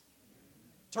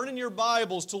Turn in your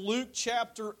Bibles to Luke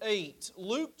chapter 8.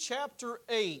 Luke chapter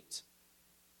 8.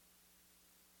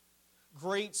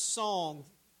 Great song,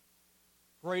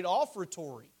 great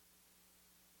offertory.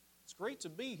 It's great to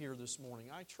be here this morning.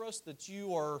 I trust that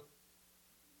you are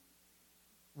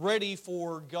ready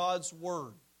for God's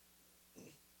Word.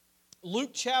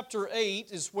 Luke chapter 8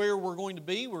 is where we're going to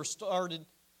be. We're starting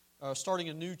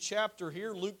a new chapter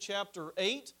here, Luke chapter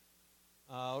 8.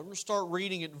 We're going to start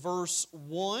reading at verse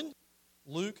 1.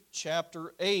 Luke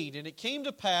chapter 8. And it came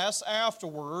to pass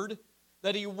afterward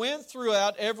that he went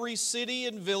throughout every city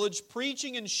and village,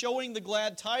 preaching and showing the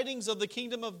glad tidings of the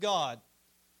kingdom of God.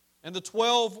 And the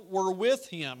 12 were with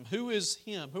him. Who is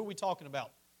him? Who are we talking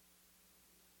about?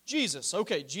 Jesus.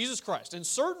 Okay, Jesus Christ. And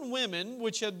certain women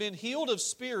which had been healed of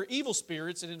evil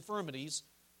spirits and infirmities,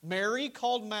 Mary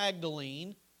called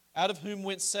Magdalene, out of whom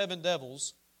went 7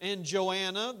 devils, and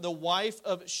Joanna, the wife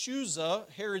of Chuza,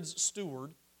 Herod's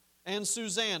steward, and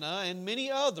Susanna, and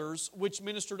many others which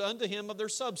ministered unto him of their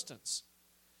substance.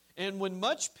 And when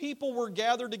much people were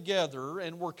gathered together,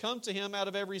 and were come to him out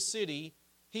of every city,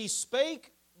 he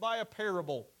spake by a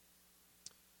parable.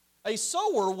 A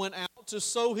sower went out to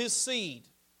sow his seed.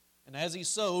 And as he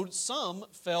sowed, some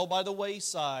fell by the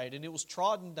wayside, and it was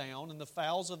trodden down, and the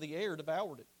fowls of the air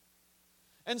devoured it.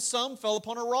 And some fell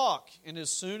upon a rock, and as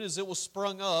soon as it was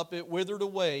sprung up, it withered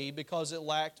away, because it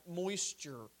lacked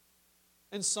moisture.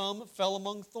 And some fell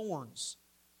among thorns,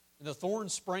 and the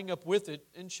thorns sprang up with it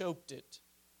and choked it.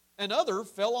 And other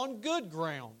fell on good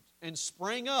ground, and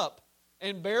sprang up,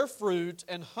 and bare fruit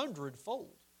an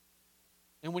 100-fold.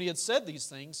 And when he had said these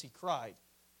things, he cried,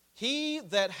 He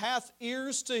that hath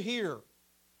ears to hear,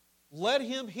 let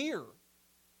him hear.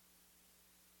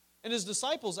 And his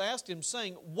disciples asked him,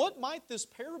 saying, What might this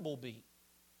parable be?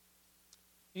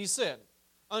 He said,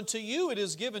 Unto you it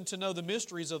is given to know the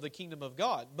mysteries of the kingdom of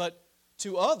God, but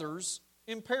to others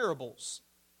in parables,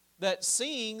 that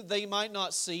seeing they might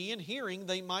not see, and hearing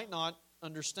they might not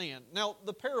understand. Now,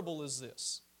 the parable is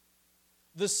this.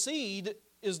 The seed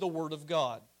is the word of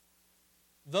God.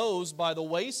 Those by the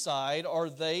wayside are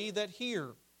they that hear.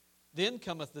 Then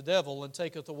cometh the devil, and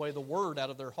taketh away the word out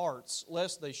of their hearts,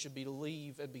 lest they should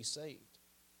believe and be saved.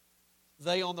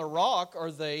 They on the rock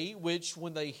are they which,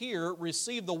 when they hear,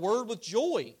 receive the word with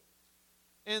joy.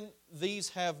 And these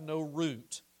have no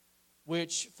root,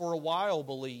 which for a while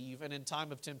believe, and in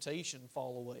time of temptation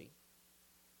fall away.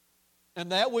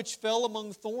 And that which fell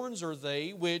among thorns are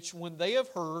they which, when they have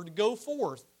heard, go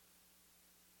forth,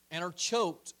 and are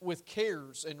choked with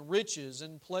cares and riches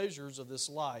and pleasures of this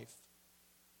life,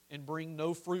 and bring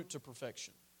no fruit to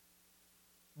perfection.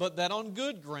 But that on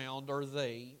good ground are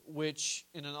they which,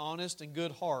 in an honest and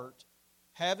good heart,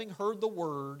 having heard the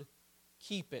word,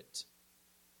 keep it,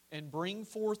 and bring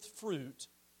forth fruit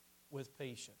with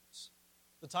patience.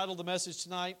 The title of the message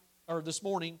tonight, or this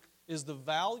morning, is The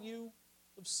Value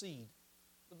of Seed.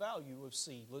 The value of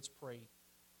seed. Let's pray.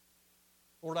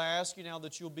 Lord, I ask you now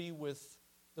that you'll be with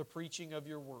the preaching of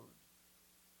your word.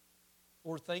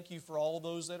 Lord, thank you for all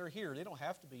those that are here. They don't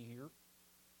have to be here.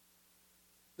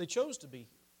 They chose to be here.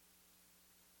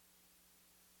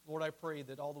 Lord, I pray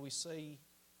that all that we say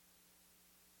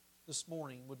this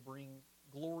morning would bring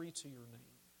glory to your name.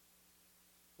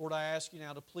 Lord, I ask you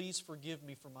now to please forgive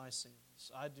me for my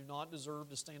sins. I do not deserve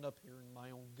to stand up here in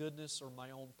my own goodness or my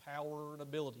own power and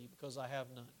ability, because I have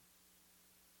none.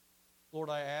 Lord,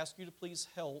 I ask you to please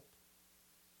help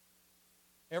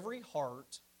every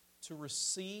heart to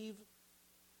receive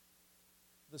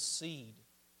the seed,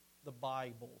 the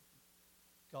Bible,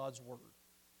 God's Word.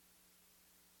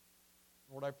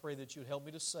 Lord, I pray that you would help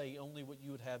me to say only what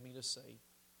you would have me to say.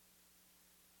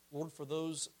 Lord, for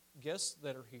those guests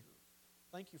that are here,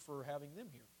 thank you for having them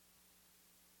here.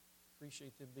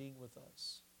 Appreciate them being with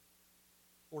us.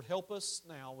 Lord, help us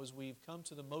now as we've come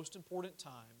to the most important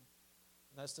time,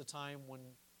 and that's the time when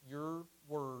your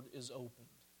Word is opened.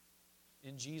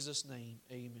 In Jesus' name,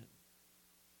 amen.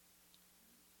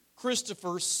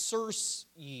 Christopher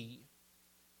Searcy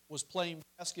was playing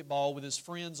basketball with his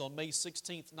friends on May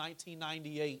 16,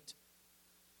 1998,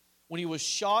 when he was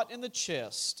shot in the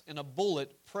chest and a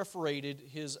bullet perforated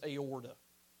his aorta.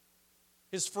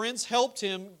 His friends helped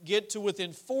him get to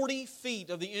within 40 feet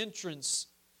of the entrance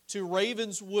to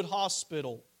Ravenswood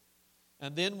Hospital,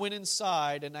 and then went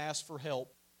inside and asked for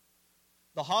help.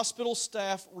 The hospital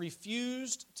staff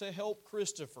refused to help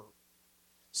Christopher,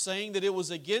 saying that it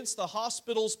was against the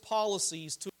hospital's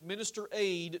policies to administer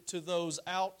aid to those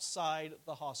outside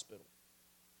the hospital.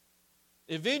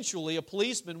 Eventually, a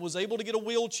policeman was able to get a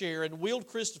wheelchair and wheeled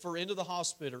Christopher into the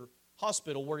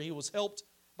hospital where he was helped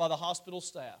by the hospital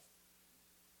staff.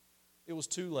 It was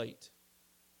too late.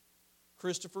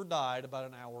 Christopher died about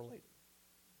an hour later.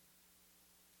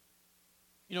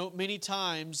 You know, many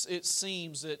times it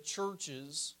seems that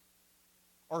churches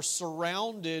are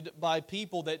surrounded by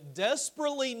people that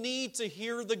desperately need to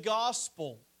hear the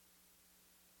gospel.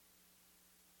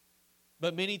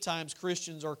 But many times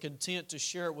Christians are content to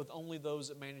share it with only those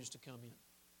that manage to come in.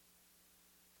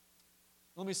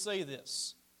 Let me say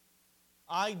this.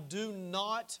 I do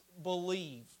not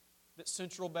believe that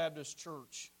Central Baptist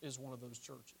Church is one of those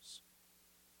churches.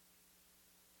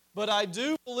 But I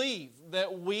do believe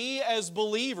that we as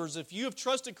believers, if you have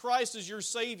trusted Christ as your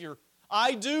Savior,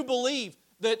 I do believe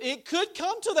that it could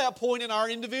come to that point in our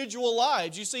individual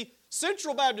lives. You see,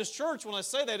 Central Baptist Church, when I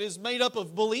say that, is made up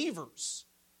of believers.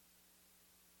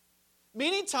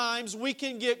 Many times we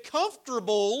can get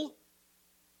comfortable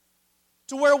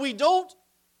to where we don't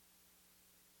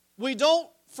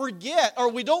forget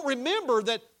or we don't remember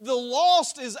that the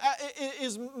lost is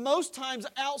most times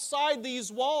outside these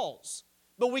walls.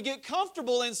 But we get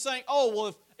comfortable in saying, oh,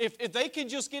 well, if they can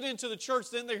just get into the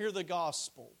church, then they hear the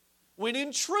gospel. When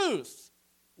in truth,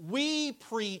 we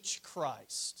preach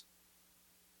Christ.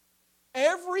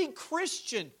 Every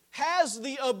Christian has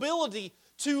the ability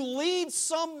to lead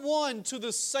someone to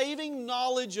the saving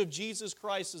knowledge of Jesus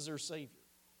Christ as their Savior.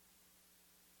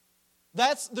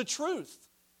 That's the truth.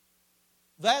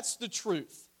 That's the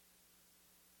truth.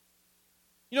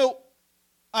 You know,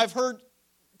 I've heard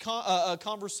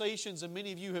conversations, and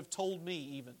many of you have told me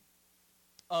even,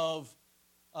 of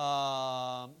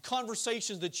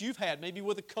conversations that you've had, maybe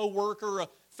with a coworker, a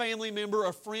family member,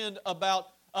 a friend, about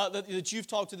that you've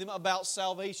talked to them about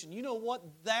salvation. You know what?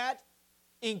 That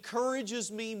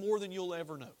encourages me more than you'll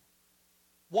ever know.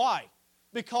 Why?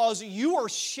 Because you are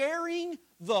sharing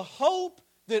the hope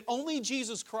that only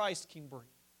Jesus Christ can bring.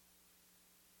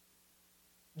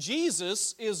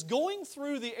 Jesus is going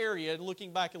through the area,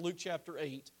 looking back at Luke chapter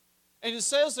 8, and it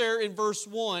says there in verse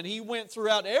 1, He went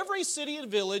throughout every city and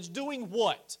village doing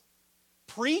what?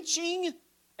 Preaching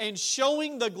and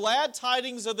showing the glad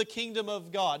tidings of the kingdom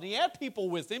of God. And He had people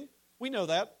with Him. We know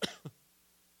that.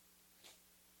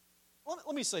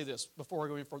 Let me say this before I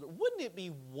go any further. Wouldn't it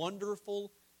be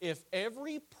wonderful if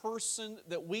every person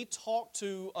that we talk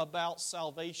to about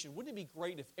salvation, wouldn't it be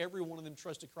great if every one of them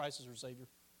trusted Christ as their Savior?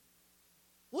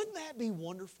 Wouldn't that be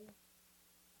wonderful?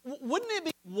 Wouldn't it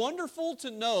be wonderful to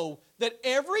know that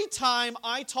every time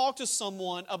I talk to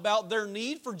someone about their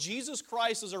need for Jesus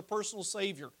Christ as their personal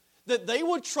Savior, that they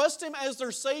would trust Him as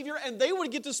their Savior and they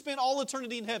would get to spend all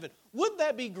eternity in heaven? Wouldn't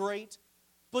that be great?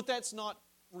 But that's not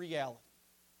reality.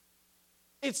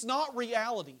 It's not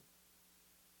reality.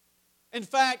 In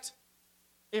fact,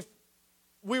 if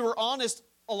we were honest,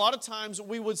 a lot of times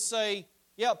we would say,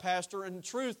 yeah, Pastor, in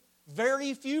truth,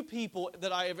 very few people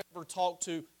that I have ever talked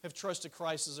to have trusted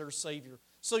Christ as their Savior.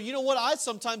 So you know what? I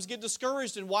sometimes get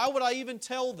discouraged, and why would I even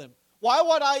tell them? Why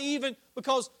would I even?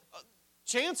 Because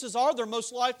chances are they're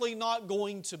most likely not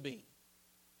going to be.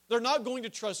 They're not going to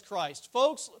trust Christ.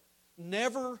 Folks,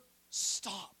 never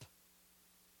stop.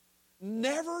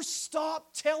 Never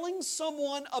stop telling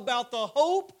someone about the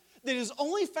hope that is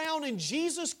only found in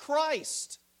Jesus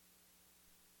Christ.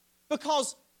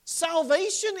 Because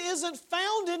salvation isn't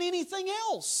found in anything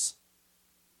else.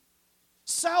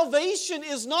 Salvation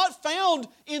is not found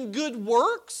in good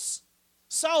works.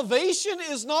 Salvation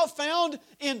is not found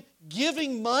in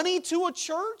giving money to a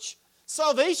church.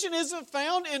 Salvation isn't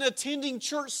found in attending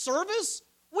church service.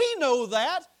 We know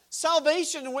that.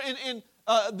 Salvation, and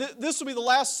this will be the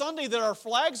last Sunday that our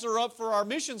flags are up for our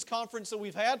missions conference that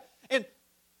we've had. And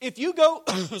if you go,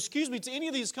 to any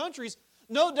of these countries,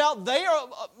 no doubt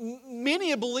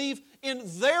many believe in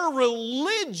their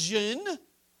religion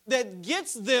that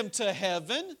gets them to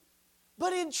heaven.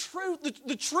 But in truth,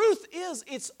 the truth is,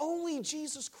 it's only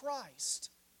Jesus Christ.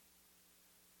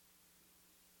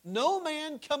 No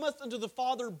man cometh unto the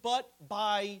Father but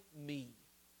by me.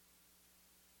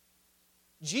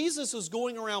 Jesus is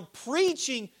going around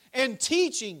preaching and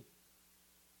teaching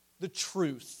the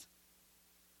truth.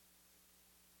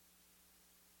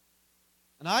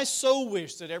 And I so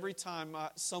wish that every time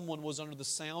someone was under the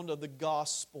sound of the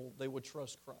gospel, they would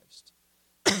trust Christ.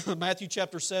 Matthew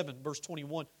chapter 7, verse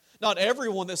 21. Not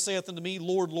everyone that saith unto me,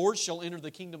 Lord, Lord, shall enter the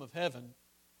kingdom of heaven,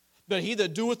 but he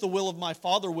that doeth the will of my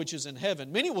Father which is in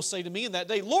heaven. Many will say to me in that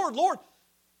day, Lord, Lord,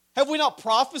 have we not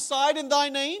prophesied in thy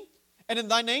name? And in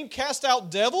thy name cast out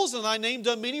devils, and in thy name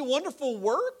done many wonderful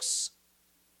works?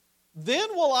 Then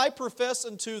will I profess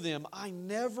unto them, I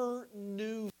never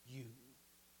knew you.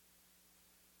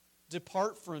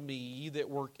 Depart from me, ye that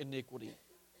work iniquity.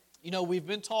 You know, we've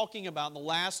been talking about in the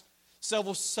last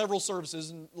several services,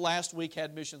 and last week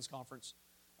had missions conference.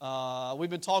 We've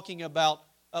been talking about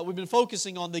we've been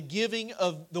focusing on the giving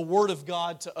of the Word of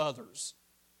God to others,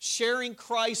 sharing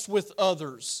Christ with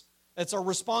others. That's our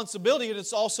responsibility, and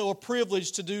it's also a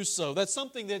privilege to do so. That's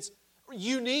something that's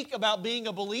unique about being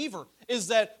a believer, is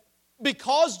that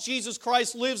because Jesus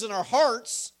Christ lives in our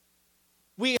hearts,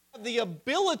 we have the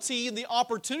ability and the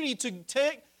opportunity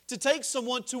to take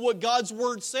someone to what God's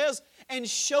Word says and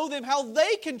show them how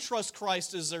they can trust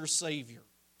Christ as their Savior.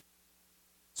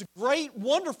 It's a great,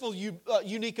 wonderful,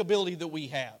 unique ability that we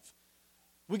have.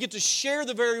 We get to share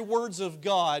the very words of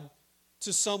God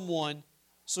to someone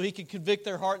so He can convict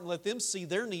their heart and let them see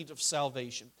their need of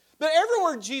salvation. But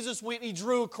everywhere Jesus went, He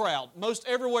drew a crowd. Most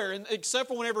everywhere, except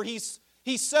for whenever He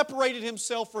separated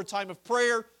Himself for a time of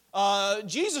prayer.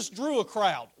 Jesus drew a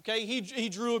crowd. Okay, He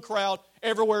drew a crowd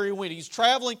everywhere He went. He's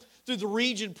traveling through the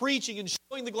region, preaching and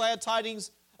showing the glad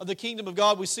tidings of the kingdom of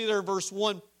God. We see there in verse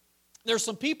 1, there's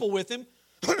some people with Him.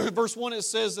 Verse 1 it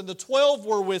says, and the 12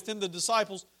 were with Him, the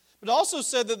disciples. But it also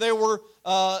said that there were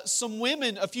some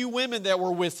women, a few women that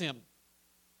were with Him.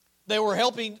 They were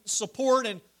helping support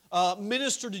and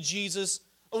minister to Jesus.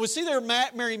 We see there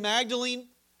Mary Magdalene.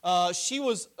 She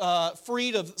was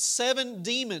freed of 7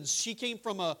 demons. She came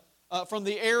from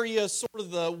the area, sort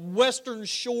of the western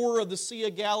shore of the Sea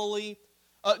of Galilee.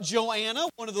 Joanna,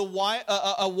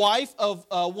 a wife of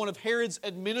one of Herod's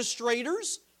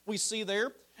administrators, we see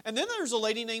there. And then there's a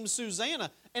lady named Susanna,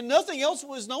 and nothing else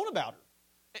was known about her.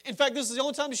 In fact, this is the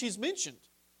only time she's mentioned,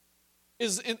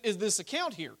 is this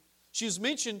account here. She's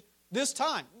mentioned this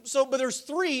time. But there's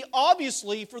 3,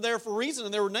 obviously, for a reason,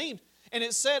 and they were named. And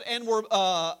it said,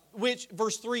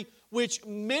 verse 3, which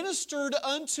ministered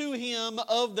unto Him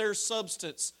of their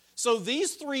substance. So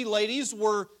these 3 ladies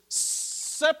were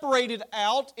separated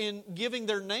out in giving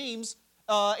their names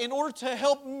in order to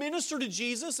help minister to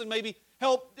Jesus and maybe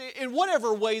help in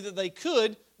whatever way that they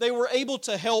could. They were able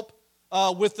to help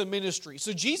with the ministry.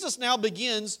 So Jesus now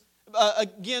begins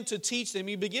again to teach them.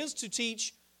 He begins to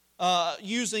teach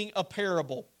using a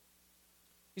parable.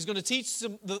 He's going to teach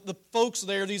the folks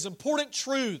there these important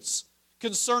truths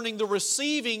concerning the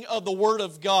receiving of the Word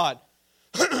of God.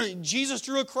 Jesus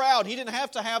drew a crowd. He didn't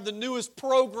have to have the newest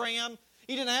program.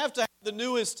 He didn't have to have the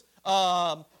newest,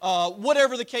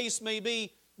 whatever the case may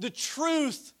be. The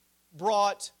truth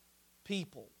brought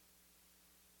people.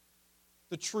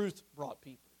 The truth brought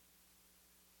people.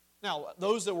 Now,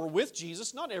 those that were with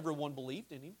Jesus, not everyone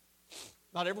believed in Him.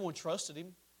 Not everyone trusted Him.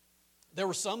 There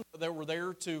were some that were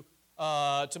there to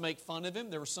make fun of Him.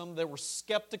 There were some that were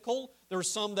skeptical. There were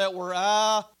some that were,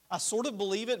 I sort of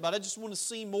believe it, but I just want to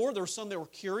see more. There were some that were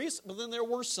curious, but then there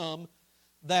were some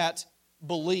that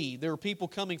believed. There were people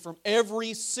coming from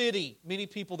every city. Many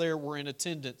people there were in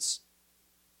attendance.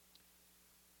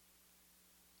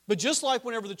 But just like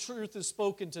whenever the truth is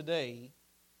spoken today,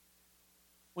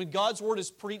 when God's Word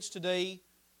is preached today,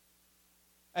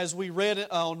 as we read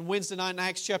on Wednesday night in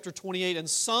Acts chapter 28, and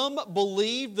some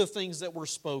believed the things that were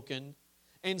spoken,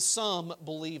 and some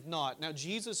believed not. Now,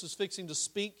 Jesus is fixing to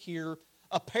speak here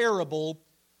a parable,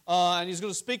 and He's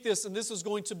going to speak this, and this is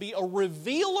going to be a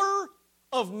revealer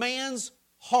of man's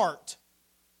heart.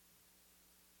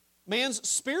 Man's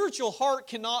spiritual heart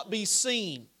cannot be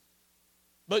seen.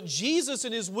 But Jesus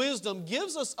in His wisdom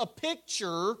gives us a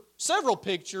picture, several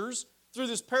pictures, through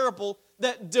this parable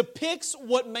that depicts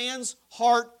what man's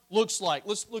heart looks like.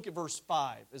 Let's look at verse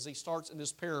 5 as he starts in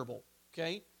this parable.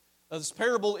 Okay, this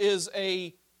parable is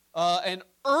an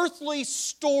earthly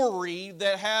story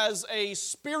that has a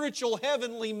spiritual,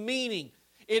 heavenly meaning.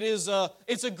 It's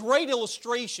a great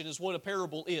illustration, is what a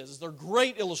parable is. They're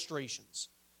great illustrations.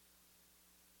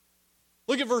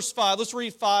 Look at verse 5. Let's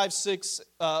read 5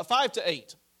 to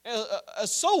 8. A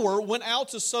sower went out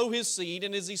to sow his seed,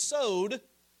 and as he sowed,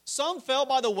 some fell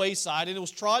by the wayside, and it was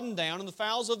trodden down, and the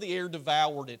fowls of the air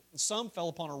devoured it. And some fell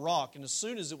upon a rock, and as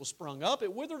soon as it was sprung up,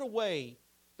 it withered away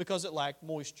because it lacked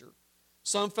moisture.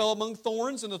 Some fell among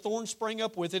thorns, and the thorns sprang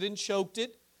up with it and choked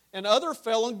it. And other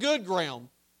fell on good ground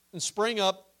and sprang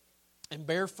up and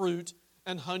bare fruit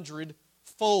an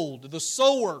hundredfold. The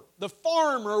sower, the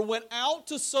farmer, went out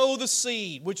to sow the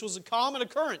seed, which was a common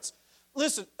occurrence.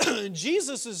 Listen,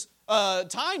 Jesus'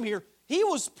 time here, He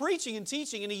was preaching and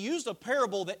teaching, and He used a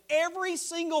parable that every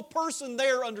single person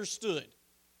there understood.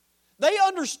 They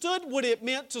understood what it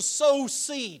meant to sow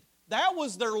seed. That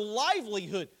was their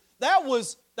livelihood. That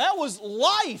was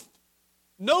life.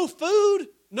 No food,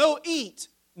 no eat.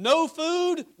 No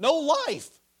food, no life.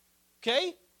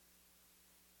 Okay?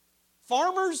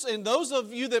 Farmers and those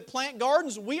of you that plant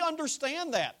gardens, we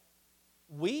understand that.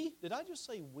 We? Did I just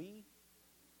say we?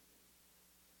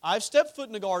 I've stepped foot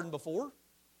in a garden before.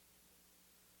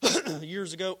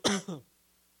 Years ago,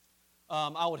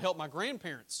 I would help my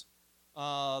grandparents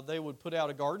they would put out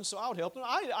a garden, so I would help them.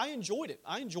 I enjoyed it.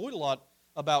 I enjoyed a lot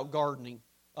about gardening.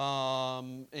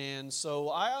 And so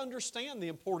I understand the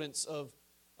importance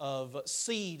of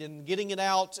seed and getting it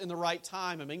out in the right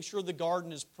time and making sure the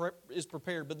garden is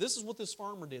prepared. But this is what this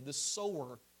farmer did, this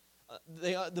sower.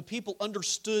 The people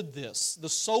understood this. The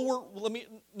sower, let me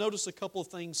notice a couple of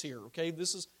things here, okay?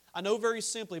 This is, I know very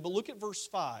simply, but look at verse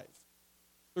 5.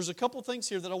 There's a couple of things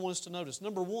here that I want us to notice.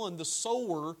 Number one, the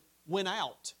sower went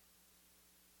out.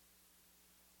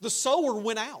 The sower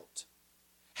went out.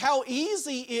 How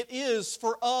easy it is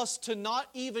for us to not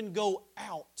even go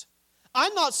out.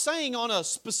 I'm not saying on a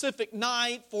specific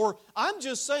night, I'm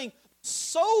just saying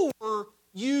sower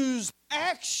used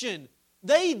action.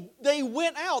 They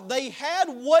went out. They had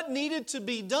what needed to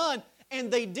be done, and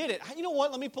they did it. You know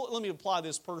what? Let me apply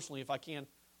this personally if I can. I'm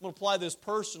going to apply this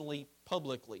personally,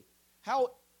 publicly.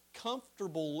 How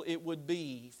comfortable it would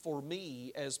be for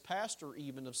me as pastor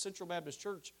even of Central Baptist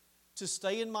Church to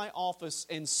stay in my office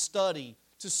and study,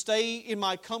 to stay in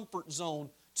my comfort zone,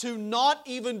 to not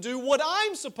even do what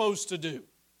I'm supposed to do.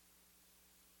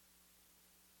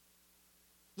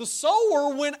 The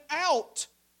sower went out.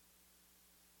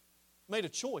 Made a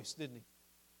choice, didn't he?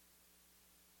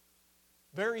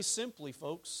 Very simply,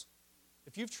 folks,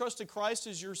 if you've trusted Christ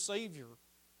as your Savior,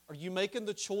 are you making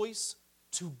the choice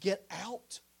to get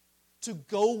out? To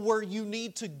go where you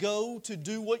need to go, to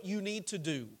do what you need to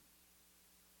do?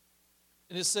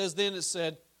 And it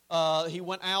said, he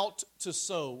went out to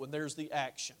sow, and there's the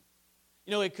action.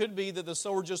 You know, it could be that the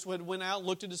sower just went out and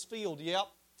looked at his field. Yep.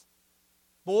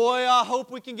 Boy, I hope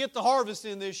we can get the harvest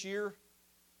in this year.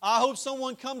 I hope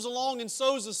someone comes along and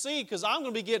sows the seed because I'm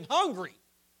going to be getting hungry.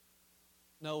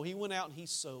 No, he went out and he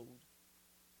sowed.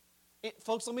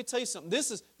 Folks, let me tell you something.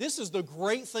 This is the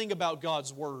great thing about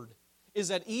God's Word, is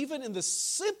that even in the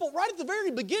simple, right at the very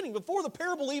beginning, before the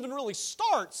parable even really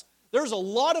starts, there's a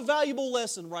lot of valuable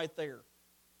lesson right there.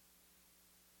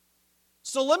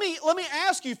 So let me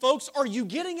ask you, folks, are you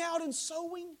getting out and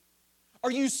sowing?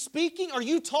 Are you speaking? Are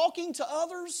you talking to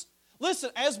others?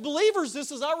 Listen, as believers,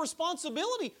 this is our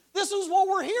responsibility. This is what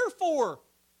we're here for.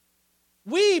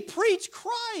 We preach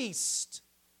Christ,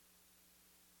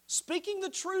 speaking the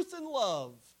truth in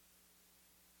love.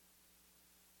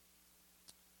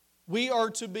 We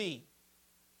are to be,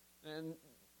 and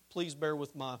please bear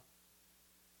with my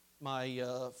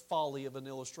folly of an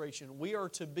illustration. We are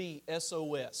to be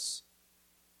SOS,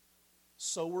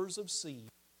 sowers of seed.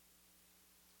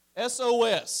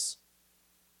 SOS.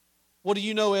 What do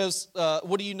you know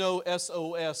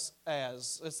SOS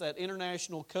as? It's that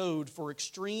international code for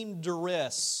extreme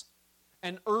duress,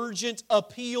 an urgent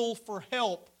appeal for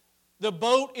help. The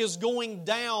boat is going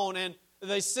down and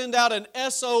they send out an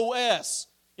SOS.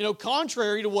 You know,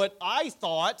 contrary to what I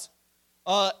thought,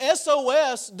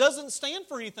 SOS doesn't stand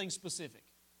for anything specific.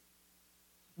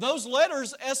 Those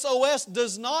letters, SOS,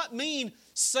 does not mean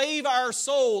save our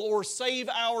soul or save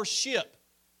our ship.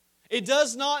 It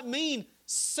does not mean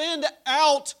send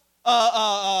out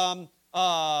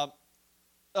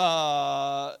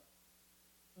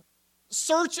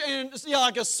search and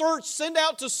like a search, send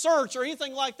out to search or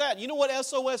anything like that. You know what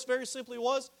SOS very simply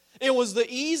was? It was the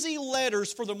easy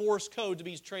letters for the Morse code to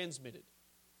be transmitted.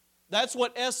 That's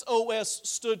what SOS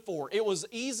stood for. It was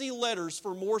easy letters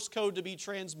for Morse code to be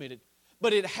transmitted.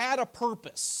 But it had a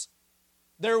purpose.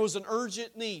 There was an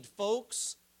urgent need.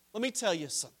 Folks, let me tell you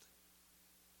something.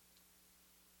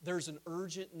 There's an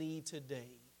urgent need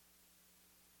today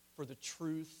for the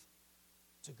truth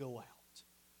to go out.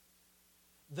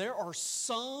 There are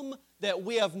some that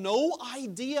we have no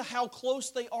idea how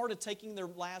close they are to taking their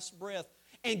last breath.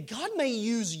 And God may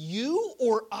use you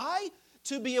or I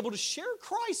to be able to share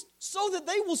Christ so that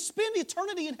they will spend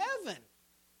eternity in heaven.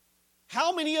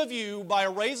 How many of you, by a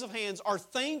raise of hands, are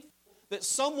thankful that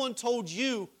someone told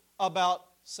you about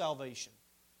salvation?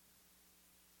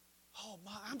 Oh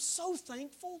my, I'm so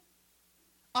thankful.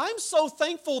 I'm so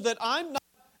thankful that I'm not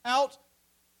out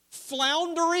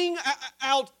floundering,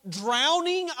 out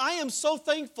drowning. I am so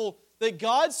thankful that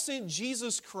God sent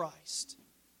Jesus Christ,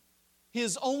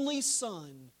 His only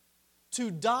Son, to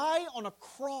die on a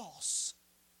cross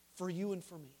for you and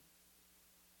for me.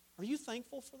 Are you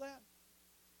thankful for that?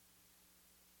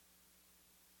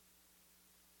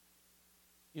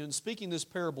 You know, in speaking this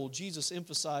parable, Jesus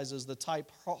emphasizes the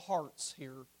type of hearts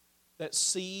here that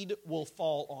seed will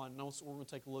fall on. And that's what we're going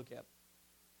to take a look at.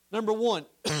 Number one,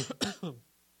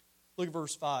 look at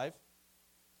verse 5.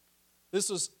 This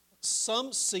is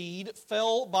some seed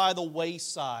fell by the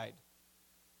wayside.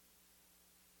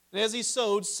 And as he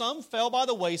sowed, some fell by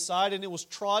the wayside, and it was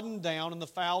trodden down, and the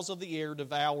fowls of the air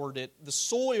devoured it. The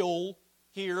soil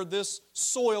here, this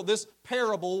soil, this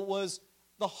parable was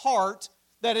the heart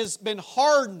that has been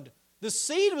hardened. The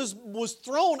seed was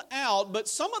thrown out, but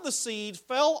some of the seed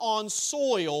fell on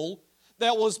soil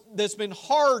that's been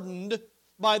hardened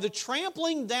by the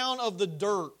trampling down of the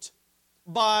dirt,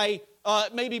 by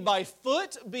maybe by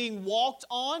foot being walked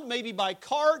on, maybe by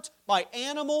cart, by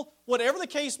animal, whatever the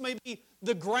case may be,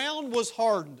 the ground was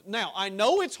hardened. Now, I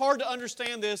know it's hard to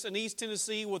understand this in East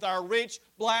Tennessee with our rich,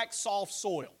 black, soft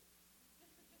soil.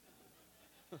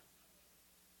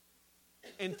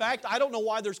 In fact, I don't know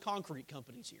why there's concrete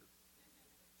companies here.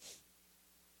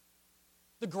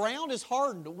 The ground is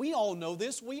hardened. We all know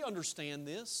this. We understand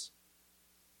this.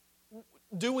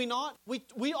 Do we not?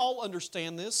 We all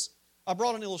understand this. I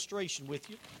brought an illustration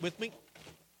with me.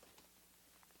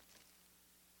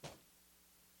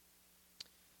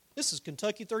 This is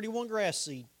Kentucky 31 grass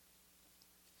seed.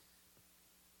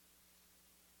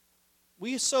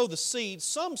 We sow the seed.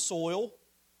 Some soil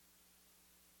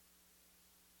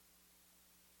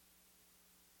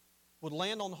would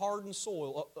land on hardened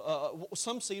soil.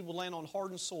 Some seed would land on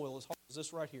hardened soil as hard as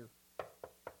this right here.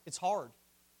 It's hard.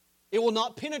 It will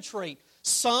not penetrate.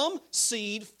 Some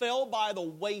seed fell by the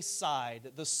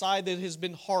wayside, the side that has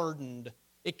been hardened.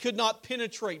 It could not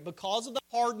penetrate because of the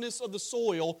hardness of the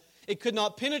soil. It could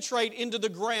not penetrate into the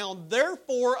ground,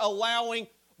 therefore allowing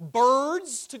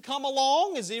birds to come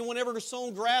along. Has anyone ever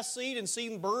sown grass seed and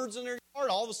seen birds in their yard?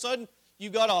 All of a sudden,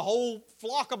 you've got a whole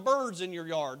flock of birds in your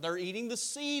yard. They're eating the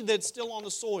seed that's still on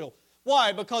the soil.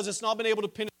 Why? Because it's not been able to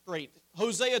penetrate.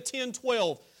 Hosea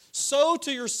 10:12. Sow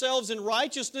to yourselves in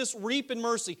righteousness, reap in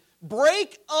mercy.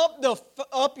 Break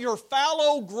up your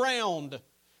fallow ground,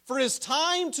 for it is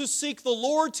time to seek the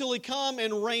Lord till He come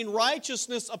and rain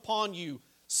righteousness upon you.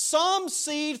 Some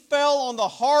seed fell on the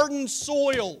hardened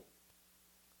soil.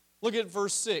 Look at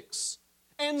verse 6.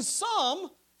 And some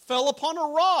fell upon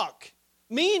a rock,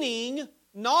 meaning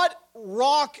not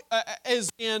rock as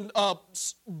in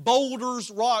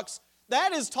boulders, rocks.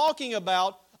 That is talking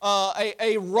about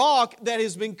a rock that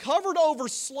has been covered over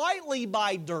slightly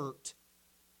by dirt.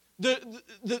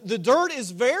 The dirt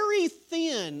is very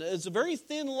thin. It's a very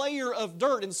thin layer of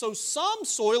dirt. And so some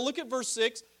soil, look at verse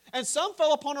 6, and some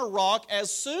fell upon a rock.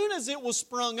 As soon as it was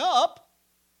sprung up,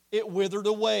 it withered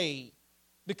away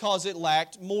because it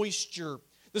lacked moisture.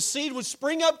 The seed would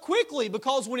spring up quickly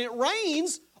because when it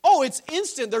rains, it's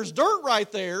instant. There's dirt right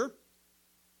there.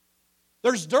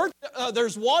 There's dirt.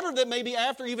 There's water that maybe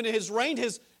after even it has rained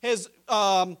has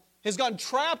gotten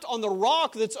trapped on the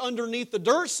rock that's underneath the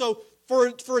dirt. So for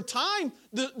a time,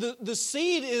 the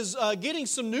seed is getting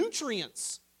some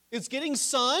nutrients. It's getting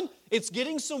sun. It's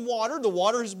getting some water. The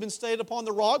water has been stayed upon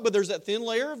the rock, but there's that thin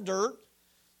layer of dirt.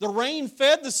 The rain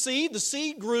fed the seed. The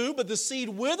seed grew, but the seed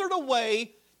withered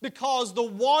away because the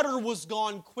water was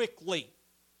gone quickly.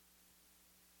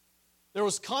 There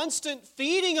was constant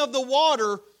feeding of the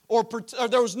water, or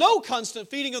there was no constant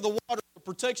feeding of the water or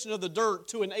protection of the dirt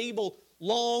to enable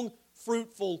long,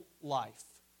 fruitful life.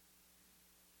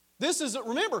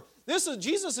 Remember,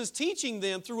 Jesus is teaching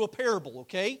them through a parable,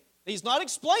 okay? He's not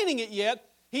explaining it yet.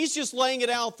 He's just laying it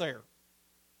out there.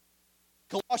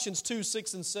 Colossians 2,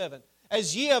 6 and 7.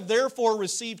 As ye have therefore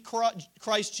received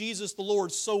Christ Jesus the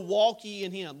Lord, so walk ye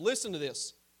in Him. Listen to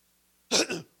this.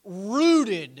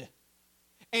 Rooted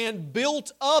and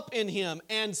built up in Him,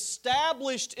 and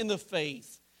established in the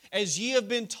faith, as ye have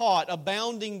been taught,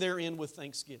 abounding therein with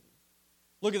thanksgiving.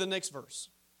 Look at the next verse.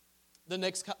 The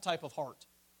next type of heart.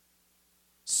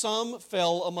 Some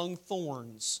fell among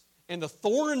thorns, and the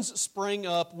thorns sprang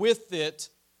up with it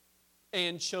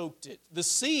and choked it. The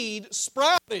seed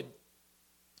sprouted,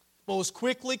 but was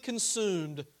quickly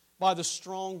consumed by the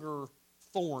stronger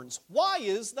thorns. Why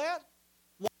is that?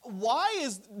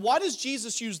 Why does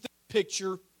Jesus use this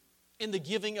picture in the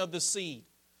giving of the seed?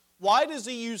 Why does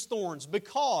He use thorns?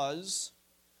 Because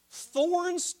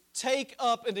thorns take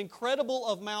up an incredible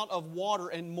amount of water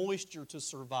and moisture to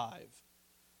survive.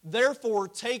 Therefore,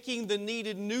 taking the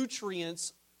needed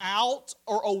nutrients out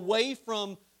or away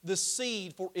from the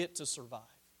seed for it to survive.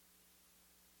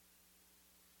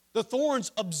 The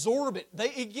thorns absorb it.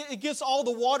 It gets all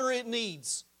the water it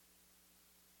needs,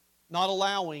 not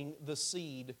allowing the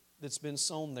seed that's been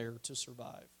sown there to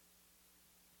survive.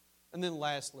 And then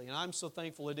lastly, and I'm so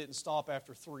thankful it didn't stop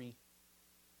after 3.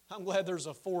 I'm glad there's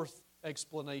a 4th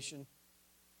explanation.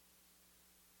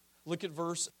 Look at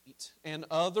verse 8. And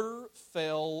other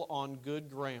fell on good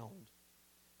ground,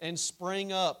 and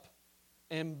sprang up,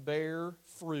 and bare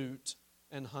fruit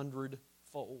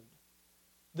 100-fold.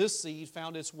 This seed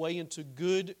found its way into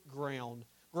good ground,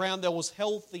 ground that was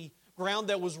healthy, ground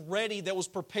that was ready, that was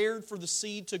prepared for the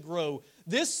seed to grow.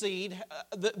 This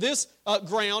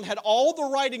ground had all the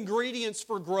right ingredients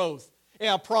for growth. It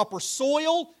had proper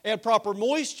soil, it had proper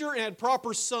moisture, it had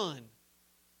proper sun.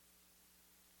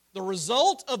 The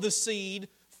result of the seed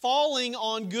falling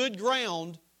on good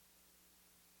ground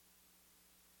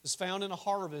is found in a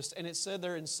harvest, and it said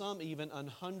there in some even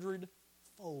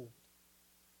 100-fold.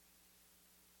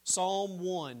 Psalm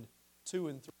 1, 2,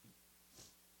 and 3.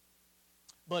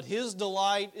 But his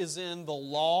delight is in the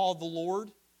law of the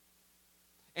Lord,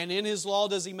 and in his law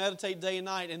does he meditate day and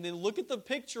night. And then look at the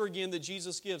picture again that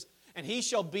Jesus gives. And he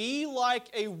shall be like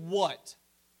a what?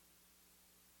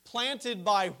 Planted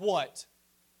by what?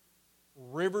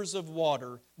 Rivers of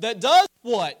water. That does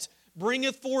what?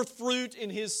 Bringeth forth fruit in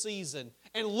his season.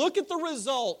 And look at the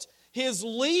result. His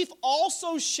leaf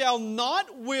also shall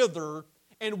not wither,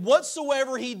 and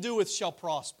whatsoever he doeth shall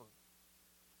prosper.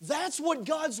 That's what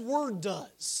God's Word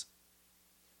does.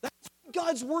 That's what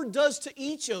God's Word does to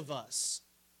each of us.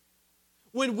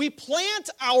 When we plant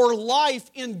our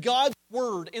life in God's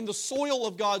Word, in the soil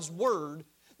of God's Word,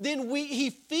 then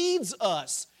He feeds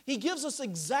us. He gives us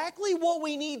exactly what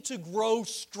we need to grow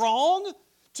strong,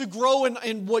 to grow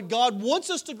in what God wants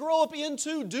us to grow up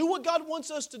into, do what God wants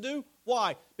us to do.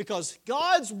 Why? Because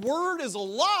God's Word is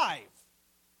alive.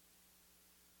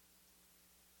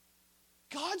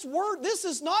 God's Word, this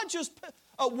is not just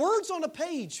words on a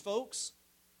page, folks.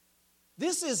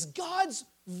 This is God's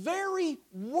very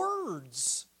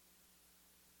words.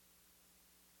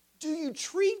 Do you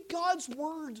treat God's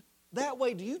Word that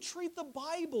way? Do you treat the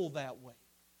Bible that way?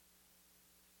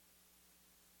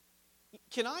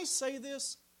 Can I say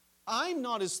this? I'm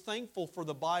not as thankful for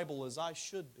the Bible as I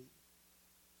should be.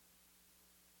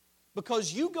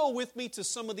 Because you go with me to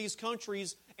some of these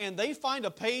countries and they find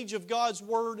a page of God's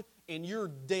Word and you're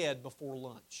dead before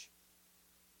lunch.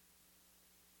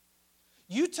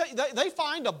 They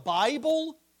find a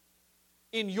Bible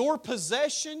in your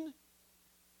possession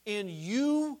and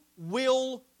you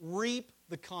will reap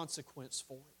the consequence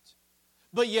for it.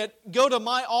 But yet, go to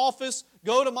my office,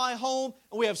 go to my home,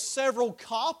 and we have several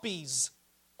copies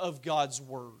of God's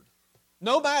Word.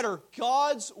 No matter,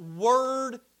 God's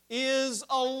Word is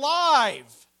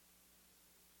alive.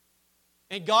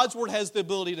 And God's Word has the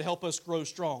ability to help us grow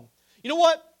strong. You know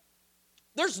what?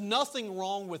 There's nothing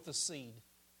wrong with the seed.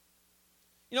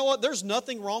 You know what? There's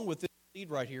nothing wrong with this seed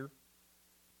right here.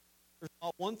 There's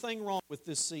not one thing wrong with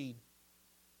this seed.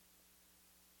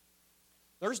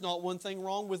 There's not one thing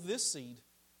wrong with this seed.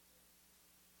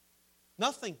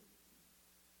 Nothing.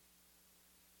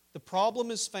 The problem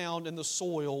is found in the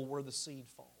soil where the seed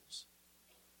falls.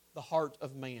 The heart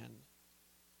of man.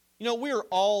 You know, we are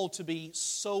all to be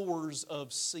sowers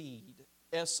of seed.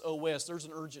 S-O-S. There's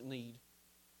an urgent need.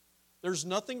 There's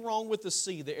nothing wrong with the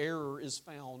seed. The error is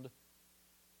found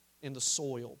in the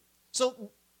soil.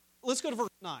 So, let's go to verse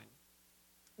 9.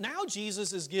 Now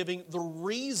Jesus is giving the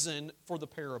reason for the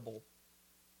parable.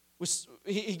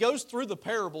 He goes through the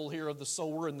parable here of the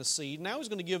sower and the seed. Now he's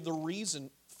going to give the reason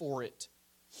for it.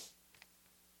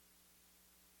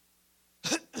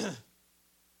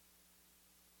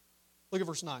 Look at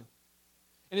verse 9.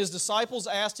 And his disciples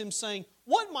asked him, saying,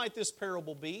 what might this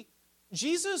parable be?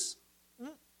 Jesus,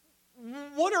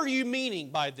 what are you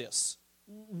meaning by this?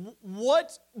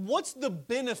 What's the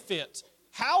benefit?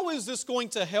 How is this going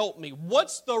to help me?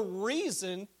 What's the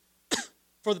reason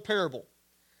for the parable?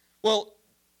 Well,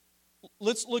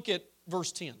 let's look at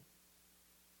verse 10.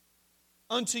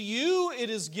 Unto you it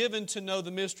is given to know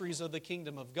the mysteries of the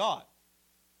kingdom of God.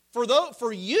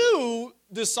 For you,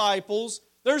 disciples,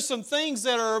 there's some things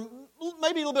that are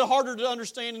maybe a little bit harder to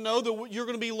understand and know that you're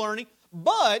going to be learning.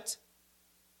 But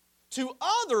to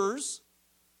others,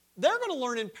 they're going to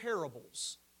learn in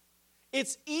parables.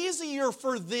 It's easier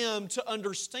for them to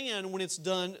understand when it's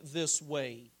done this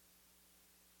way.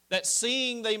 That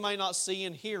seeing they might not see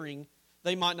and hearing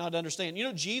they might not understand. You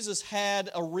know, Jesus had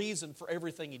a reason for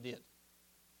everything He did.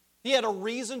 He had a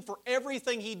reason for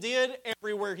everything He did,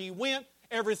 everywhere He went,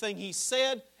 everything He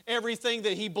said, everything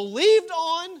that He believed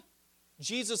on.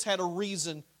 Jesus had a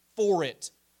reason for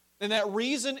it. And that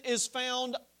reason is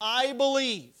found, I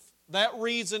believe, that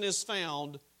reason is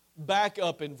found back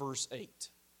up in verse 8.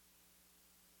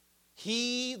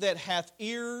 He that hath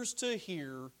ears to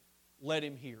hear, let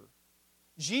him hear.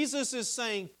 Jesus is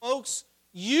saying, folks,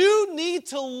 you need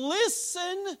to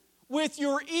listen with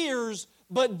your ears,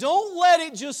 but don't let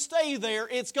it just stay there.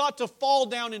 It's got to fall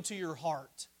down into your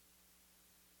heart.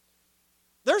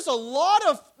 There's a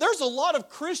lot of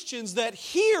Christians that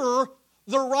hear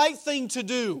the right thing to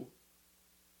do,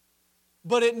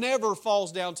 but it never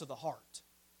falls down to the heart.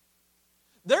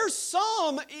 There's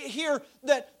some here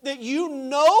that you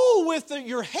know with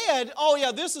your head, oh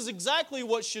yeah, this is exactly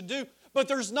what should do, but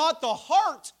there's not the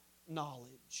heart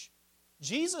knowledge.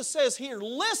 Jesus says here,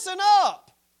 listen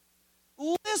up.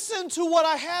 Listen to what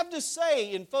I have to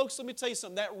say. And folks, let me tell you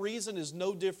something, that reason is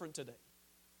no different today.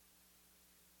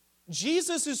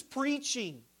 Jesus is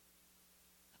preaching.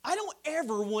 I don't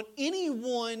ever want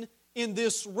anyone in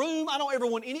this room, I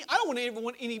don't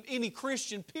want any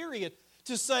Christian, period,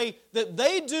 to say that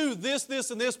they do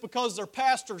this, and this because their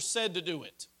pastor said to do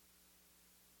it.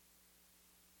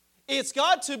 It's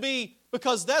got to be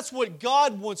because that's what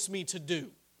God wants me to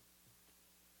do.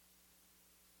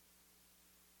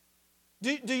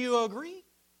 Do you agree?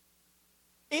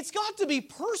 It's got to be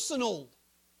personal.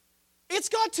 It's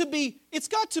got to be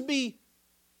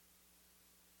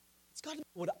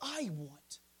what I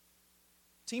want.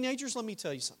 Teenagers, let me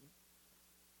tell you something.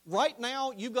 Right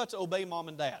now, you've got to obey mom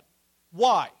and dad.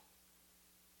 Why?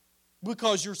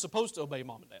 Because you're supposed to obey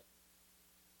mom and dad.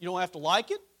 You don't have to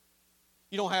like it.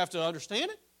 You don't have to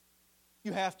understand it.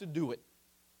 You have to do it.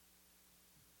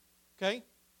 Okay?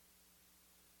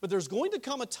 But there's going to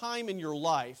come a time in your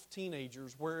life,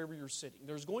 teenagers, wherever you're sitting,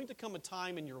 there's going to come a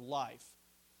time in your life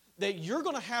that you're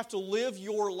going to have to live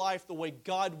your life the way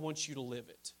God wants you to live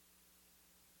it.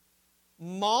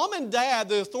 Mom and dad,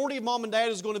 the authority of mom and dad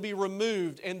is going to be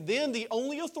removed, and then the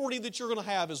only authority that you're going to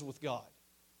have is with God.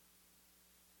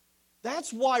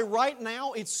 That's why right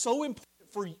now it's so important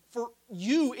for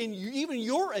you, and even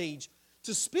your age,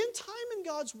 to spend time in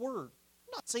God's Word.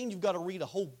 I'm not saying you've got to read a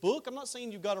whole book. I'm not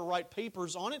saying you've got to write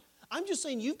papers on it. I'm just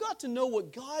saying you've got to know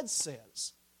what God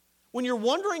says. When you're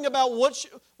wondering about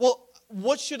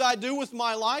what should I do with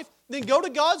my life, then go to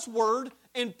God's Word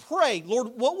and pray, Lord,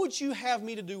 what would you have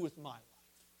me to do with my life?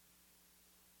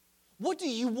 What do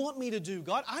you want me to do,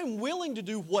 God? I'm willing to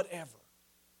do whatever.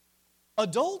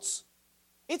 Adults,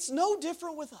 it's no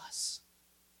different with us.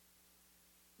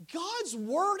 God's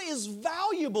Word is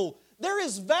valuable. There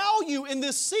is value in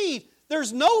this seed.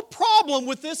 There's no problem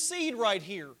with this seed right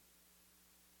here.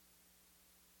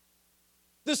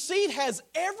 The seed has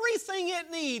everything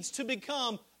it needs to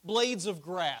become blades of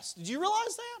grass. Did you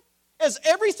realize that? It has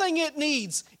everything it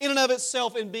needs in and of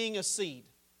itself in being a seed.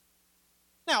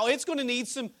 Now, it's going to need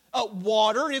some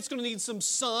water, and it's going to need some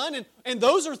sun, and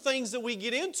those are things that we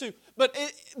get into. But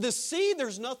the seed,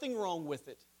 there's nothing wrong with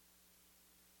it.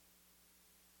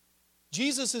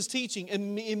 Jesus is teaching,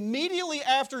 and immediately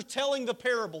after telling the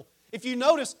parable, if you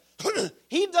notice,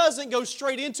 he doesn't go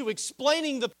straight into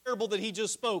explaining the parable that he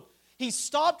just spoke. He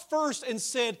stopped first and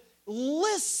said,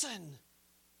 listen.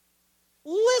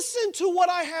 Listen to what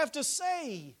I have to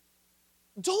say.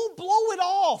 Don't blow it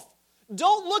off.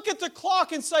 Don't look at the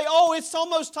clock and say, oh, it's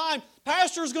almost time.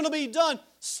 Pastor's going to be done.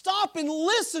 Stop and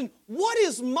listen. What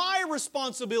is my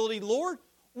responsibility, Lord?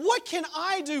 What can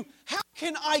I do? How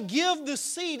can I give the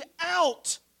seed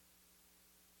out?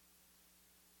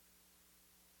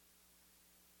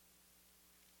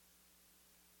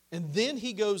 And then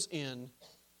he goes in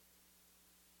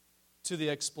to the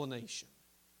explanation,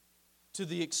 to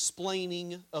the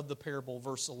explaining of the parable,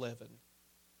 verse 11.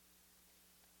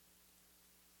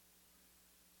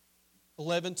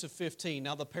 11 to 15.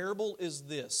 Now the parable is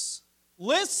this.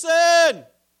 Listen,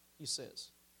 he says.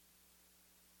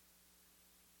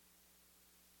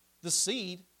 The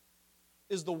seed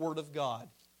is the word of God.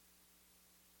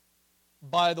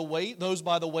 By the way, those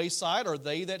by the wayside are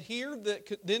they that hear,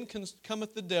 that then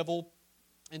cometh the devil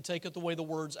and taketh away the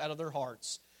words out of their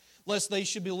hearts, lest they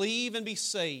should believe and be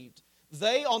saved.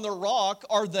 They on the rock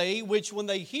are they which when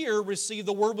they hear receive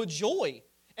the word with joy,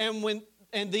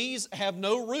 and these have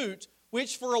no root,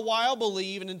 which for a while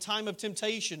believe, and in time of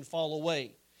temptation fall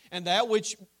away. And that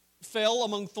which fell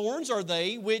among thorns are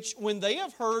they, which when they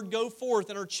have heard go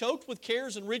forth, and are choked with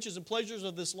cares and riches and pleasures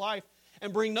of this life,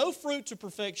 and bring no fruit to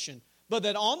perfection. But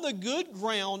that on the good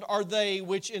ground are they,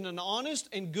 which in an honest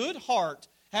and good heart,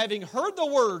 having heard the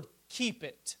word, keep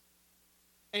it,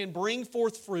 and bring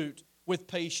forth fruit with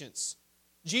patience.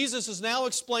 Jesus is now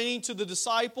explaining to the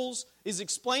disciples, is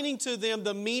explaining to them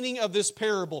the meaning of this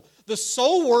parable. The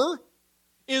sower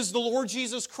is the Lord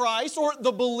Jesus Christ, or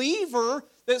the believer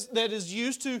that is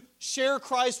used to share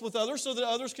Christ with others so that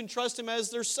others can trust Him as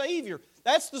their Savior.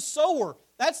 That's the sower.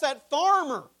 That's that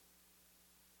farmer.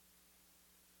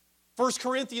 1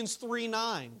 Corinthians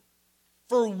 3:9.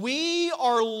 For we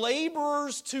are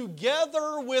laborers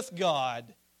together with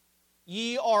God.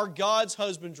 Ye are God's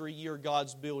husbandry, ye are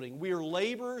God's building. We are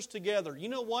laborers together. You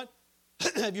know what?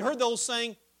 Have you heard the old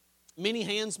saying, many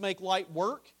hands make light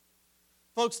work?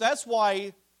 Folks, that's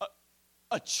why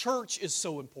a church is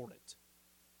so important.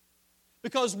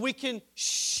 Because we can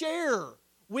share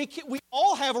we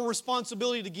all have a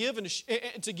responsibility to give and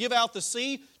to give out the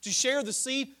seed, to share the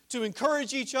seed, to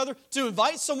encourage each other, to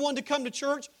invite someone to come to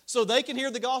church so they can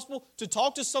hear the gospel, to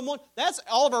talk to someone. That's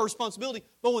all of our responsibility.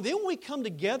 But when we come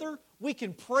together, we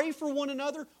can pray for one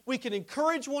another. We can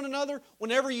encourage one another.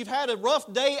 Whenever you've had a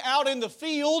rough day out in the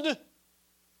field,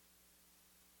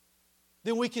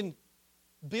 then we can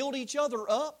build each other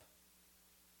up.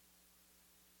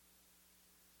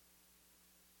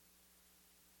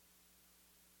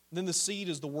 Then the seed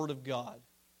is the Word of God.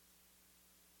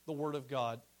 The Word of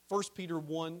God. 1 Peter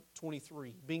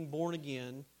 1:23, being born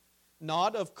again,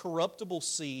 not of corruptible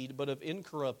seed, but of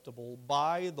incorruptible,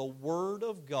 by the Word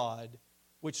of God,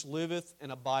 which liveth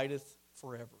and abideth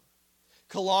forever.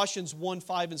 Colossians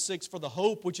 1:5 and 6, for the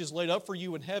hope which is laid up for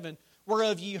you in heaven,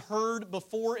 whereof ye heard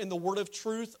before in the word of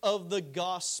truth of the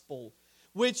gospel,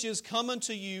 which is come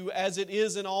unto you as it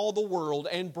is in all the world,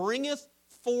 and bringeth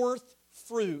forth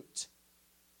fruit,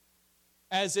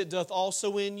 as it doth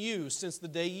also in you, since the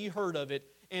day ye heard of it,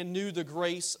 and knew the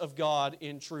grace of God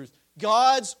in truth.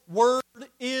 God's Word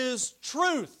is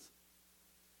truth.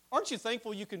 Aren't you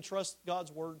thankful you can trust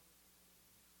God's Word?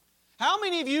 How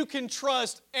many of you can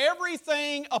trust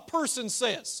everything a person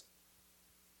says?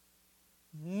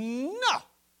 No.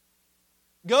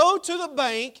 Go to the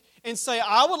bank and say,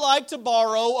 I would like to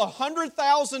borrow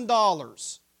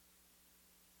 $100,000.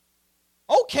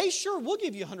 Okay, sure, we'll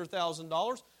give you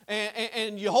 $100,000.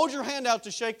 And you hold your hand out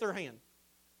to shake their hand.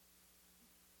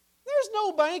 There's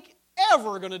no bank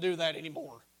ever going to do that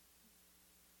anymore.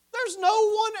 There's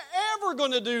no one ever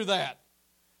going to do that.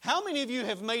 How many of you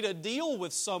have made a deal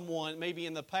with someone maybe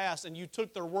in the past and you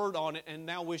took their word on it and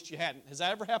now wished you hadn't? Has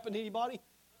that ever happened to anybody?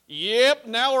 Yep,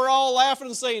 now we're all laughing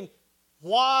and saying,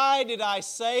 why did I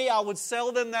say I would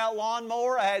sell them that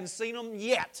lawnmower? I hadn't seen them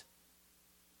yet.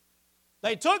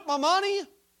 They took my money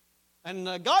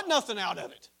and got nothing out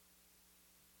of it.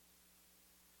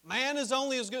 Man is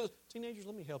only as good. Teenagers,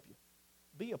 let me help you.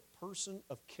 Be a person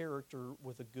of character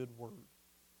with a good word.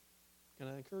 Can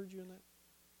I encourage you in that?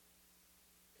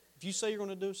 If you say you're going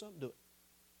to do something, do it.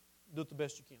 Do it the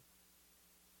best you can.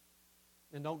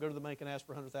 And don't go to the bank and ask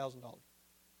for $100,000.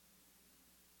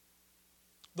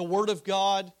 The Word of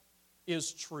God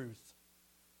is truth.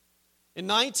 In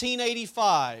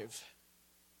 1985,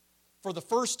 for the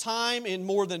first time in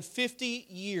more than 50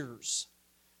 years,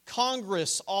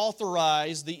 Congress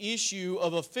authorized the issue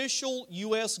of official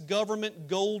U.S. government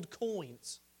gold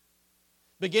coins.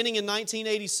 Beginning in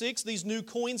 1986, these new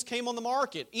coins came on the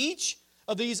market. Each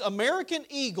of these American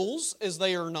Eagles, as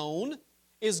they are known,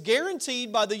 is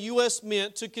guaranteed by the U.S.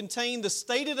 Mint to contain the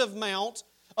stated amount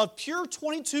of pure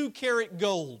 22-karat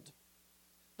gold.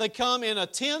 They come in a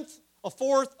tenth, a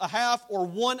fourth, a half, or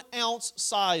 1 ounce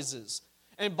sizes.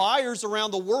 And buyers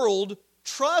around the world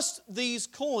trust these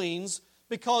coins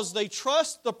because they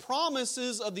trust the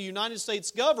promises of the United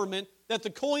States government that the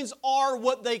coins are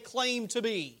what they claim to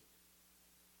be.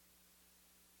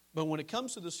 But when it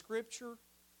comes to the Scripture,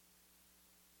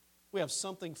 we have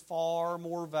something far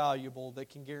more valuable that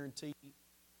can guarantee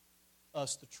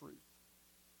us the truth.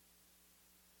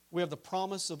 We have the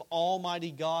promise of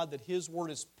Almighty God that His Word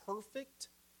is perfect,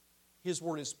 His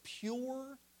Word is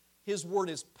pure, His Word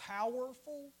is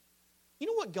powerful. You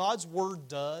know what God's Word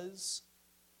does?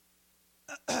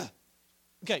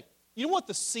 Okay, you know what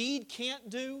the seed can't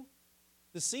do?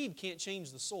 The seed can't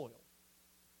change the soil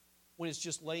when it's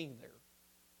just laying there.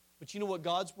 But you know what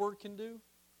God's Word can do?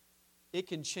 It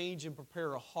can change and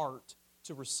prepare a heart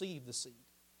to receive the seed.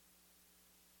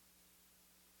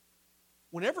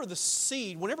 Whenever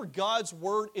God's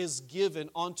Word is given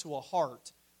onto a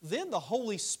heart, then the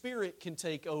Holy Spirit can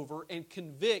take over and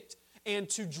convict and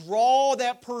to draw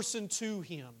that person to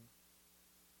Him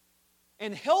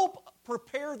and help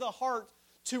prepare the heart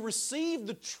to receive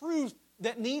the truth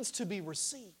that needs to be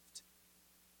received.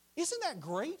 Isn't that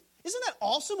great? Isn't that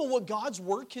awesome of what God's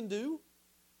Word can do?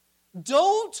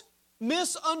 Don't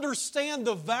misunderstand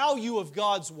the value of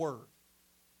God's Word.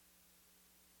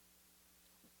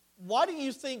 Why do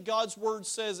you think God's Word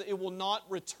says it will not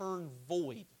return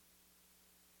void?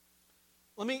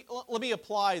 Let me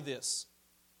apply this.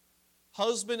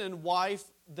 Husband and wife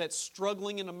that's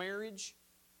struggling in a marriage,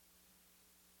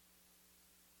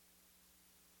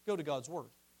 go to God's Word.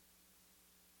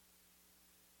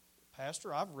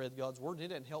 Pastor, I've read God's Word and it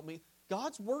didn't help me.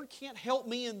 God's Word can't help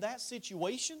me in that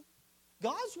situation.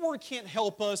 God's Word can't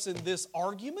help us in this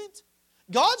argument.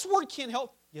 God's Word can't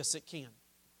help. Yes, it can.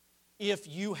 If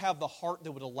you have the heart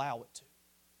that would allow it to.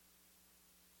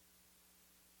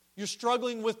 You're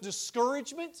struggling with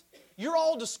discouragement. You're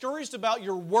all discouraged about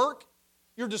your work.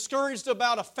 You're discouraged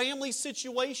about a family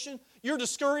situation. You're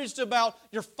discouraged about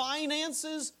your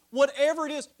finances. Whatever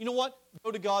it is, you know what?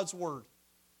 Go to God's Word.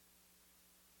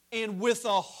 And with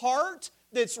a heart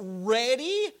that's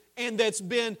ready and that's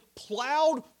been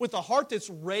plowed, with a heart that's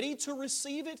ready to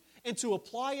receive it and to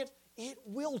apply it, it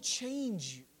will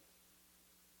change you.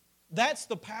 That's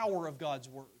the power of God's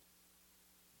Word.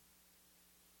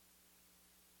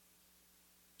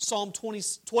 Psalm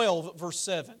 12, verse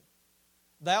 7.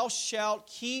 Thou shalt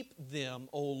keep them,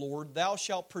 O Lord. Thou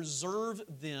shalt preserve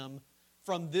them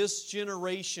from this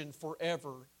generation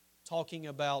forever. Talking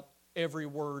about every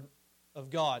word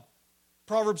of God.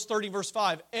 Proverbs 30, verse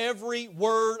 5. Every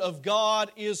word of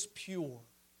God is pure.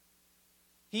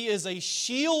 He is a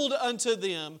shield unto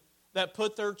them that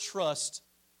put their trust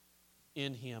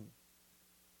in Him.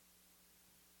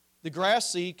 The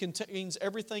grass seed contains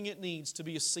everything it needs to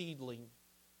be a seedling,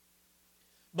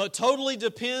 but totally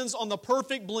depends on the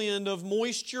perfect blend of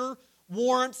moisture,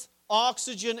 warmth,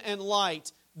 oxygen, and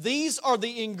light. These are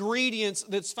the ingredients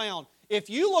that's found. If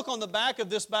you look on the back of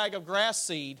this bag of grass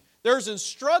seed, there's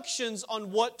instructions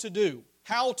on what to do,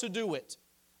 how to do it.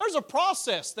 There's a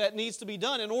process that needs to be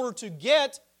done in order to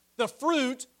get the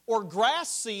fruit or grass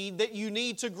seed that you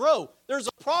need to grow. There's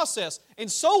a process,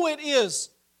 and so it is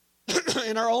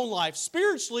in our own life.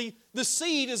 Spiritually, the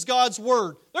seed is God's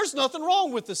Word. There's nothing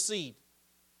wrong with the seed.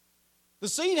 The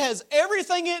seed has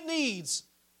everything it needs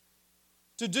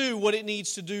to do what it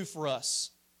needs to do for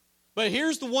us. But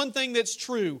here's the one thing that's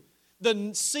true.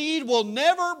 The seed will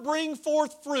never bring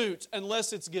forth fruit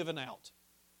unless it's given out.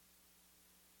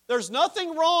 There's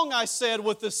nothing wrong, I said,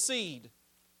 with the seed.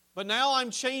 But now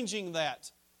I'm changing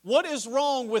that. What is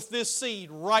wrong with this seed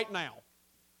right now?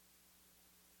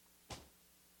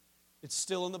 It's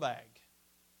still in the bag.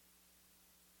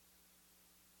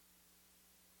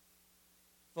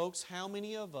 Folks, how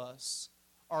many of us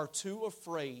are too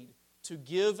afraid to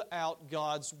give out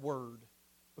God's Word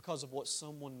because of what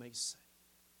someone may say?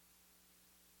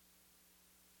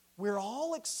 We're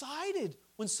all excited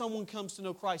when someone comes to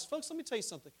know Christ. Folks, let me tell you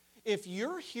something. If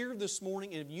you're here this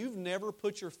morning and if you've never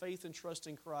put your faith and trust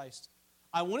in Christ,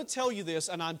 I want to tell you this,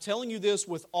 and I'm telling you this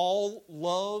with all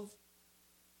love.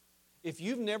 If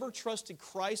you've never trusted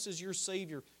Christ as your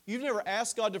Savior, you've never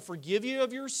asked God to forgive you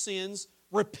of your sins,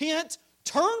 repent,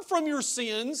 turn from your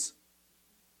sins,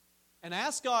 and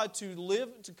ask God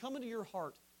to come into your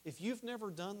heart. If you've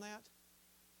never done that,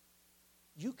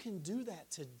 you can do that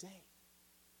today.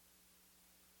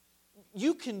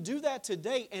 You can do that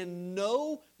today and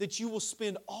know that you will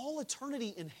spend all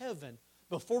eternity in heaven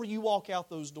before you walk out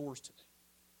those doors today.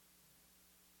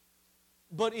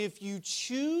 But if you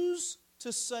choose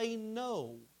to say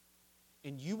no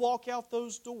and you walk out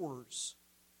those doors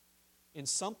and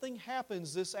something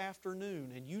happens this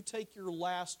afternoon and you take your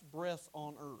last breath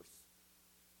on earth,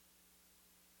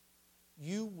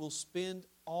 you will spend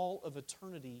all of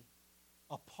eternity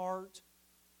apart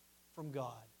from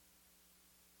God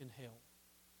in hell.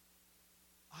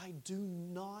 I do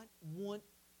not want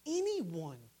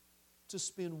anyone to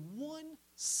spend 1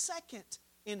 second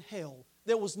in hell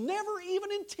that was never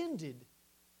even intended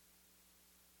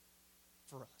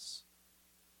for us.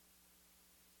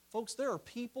 Folks, there are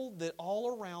people that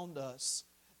all around us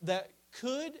that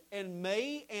could and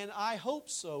may, and I hope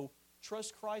so,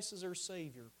 trust Christ as their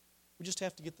Savior. We just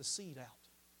have to get the seed out.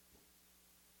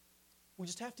 We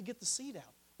just have to get the seed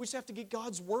out. We just have to get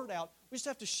God's Word out. We just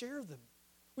have to share them.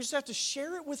 We just have to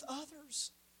share it with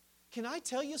others. Can I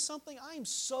tell you something? I am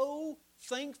so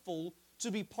thankful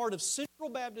to be part of Central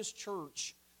Baptist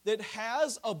Church that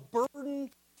has a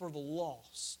burden for the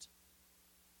lost.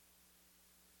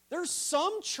 There's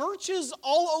some churches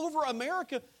all over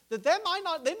America that they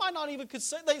might not even could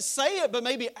say, they say it, but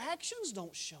maybe actions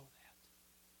don't show that.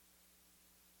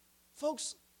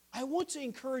 Folks, I want to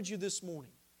encourage you this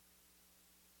morning.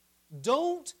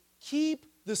 Don't keep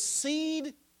the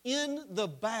seed in the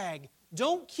bag.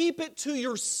 Don't keep it to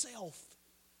yourself.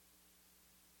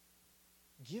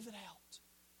 Give it out.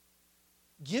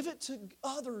 Give it to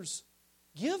others.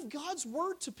 Give God's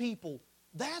Word to people.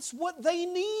 That's what they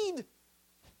need.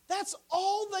 That's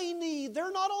all they need.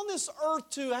 They're not on this earth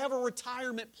to have a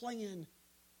retirement plan.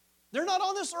 They're not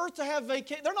on this earth to have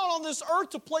vacation. They're not on this earth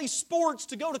to play sports,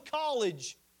 to go to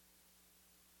college.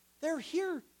 They're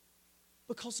here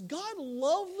because God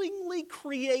lovingly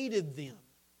created them.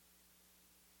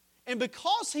 And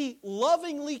because He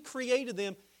lovingly created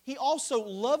them, He also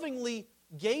lovingly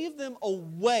gave them a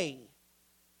way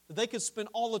that they could spend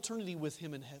all eternity with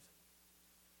Him in heaven.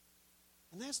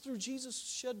 And that's through Jesus'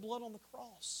 shed blood on the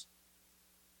cross.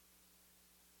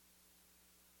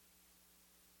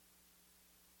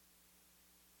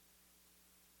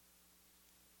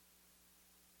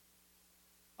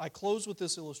 I close with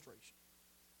this illustration.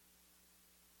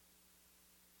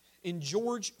 In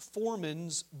George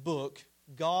Foreman's book,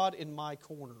 God in My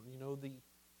Corner,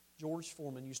 George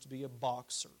Foreman used to be a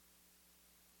boxer.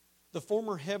 The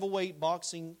former heavyweight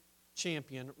boxing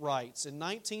champion writes, in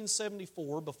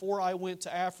 1974, before I went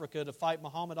to Africa to fight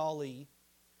Muhammad Ali,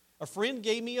 a friend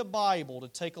gave me a Bible to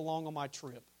take along on my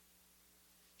trip.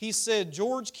 He said,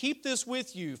 George, keep this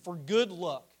with you for good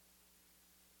luck.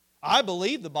 I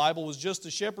believed the Bible was just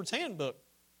a shepherd's handbook.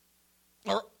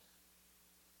 Let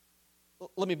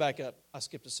me back up. I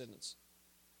skipped a sentence.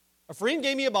 A friend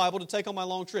gave me a Bible to take on my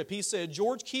long trip. He said,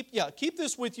 George, keep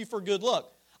this with you for good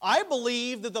luck. I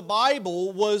believed that the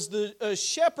Bible was the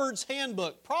shepherd's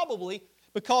handbook, probably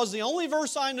because the only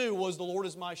verse I knew was the Lord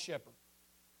is my shepherd.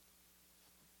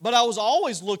 But I was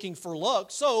always looking for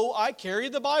luck, so I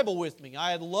carried the Bible with me.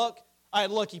 I had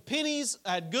lucky pennies,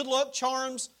 I had good luck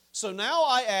charms, so now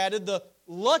I added the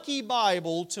lucky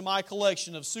Bible to my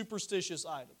collection of superstitious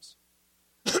items.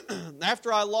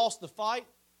 After I lost the fight,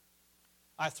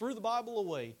 I threw the Bible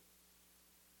away.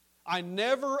 I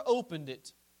never opened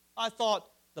it. I thought,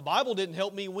 the Bible didn't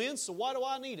help me win, so why do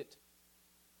I need it?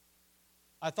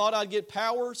 I thought I'd get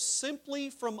power simply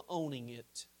from owning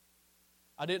it.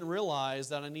 I didn't realize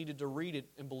that I needed to read it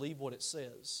and believe what it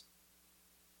says.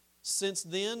 Since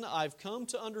then, I've come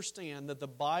to understand that the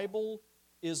Bible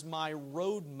is my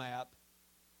roadmap,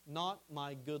 not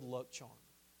my good luck charm.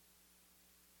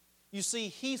 You see,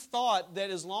 he thought that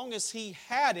as long as he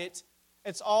had it,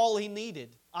 it's all he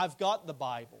needed. I've got the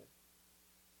Bible.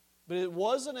 But it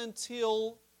wasn't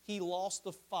until he lost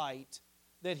the fight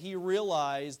that he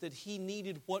realized that he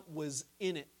needed what was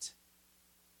in it,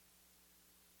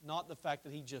 not the fact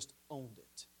that he just owned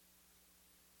it.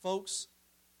 Folks,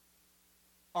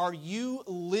 are you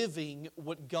living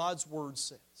what God's Word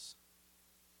says?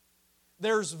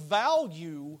 There's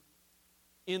value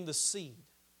in the seed.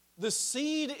 The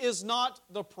seed is not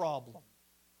the problem.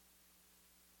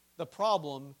 The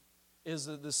problem is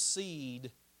that the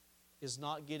seed is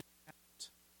not getting out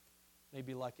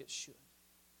maybe like it should.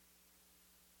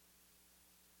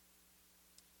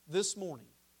 This morning,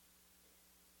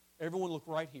 everyone look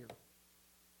right here.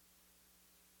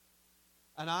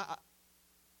 And I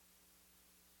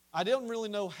don't really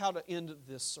know how to end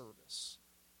this service.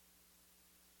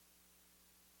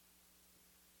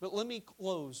 But let me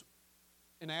close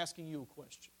in asking you a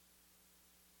question.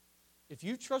 If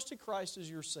you trusted Christ as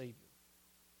your Savior,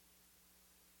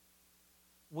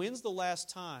 when's the last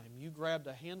time you grabbed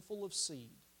a handful of seed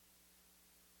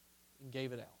and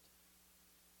gave it out?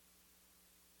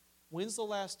 When's the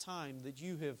last time that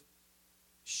you have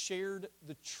shared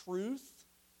the truth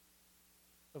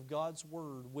of God's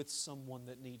Word with someone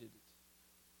that needed it?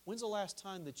 When's the last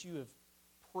time that you have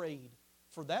prayed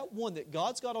for that one that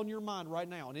God's got on your mind right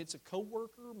now? And it's a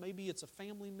coworker, maybe it's a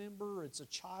family member, it's a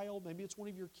child, maybe it's one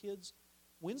of your kids.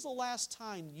 When's the last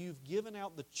time you've given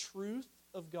out the truth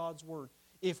of God's Word?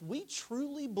 If we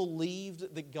truly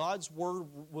believed that God's Word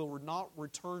will not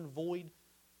return void,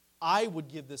 I would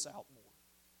give this out more.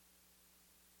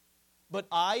 But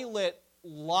I let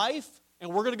life, and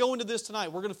we're going to go into this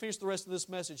tonight. We're going to finish the rest of this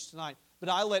message tonight. But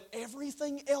I let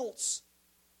everything else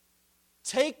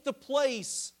take the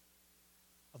place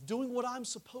of doing what I'm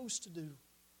supposed to do.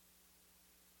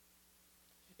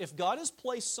 If God has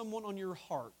placed someone on your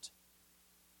heart,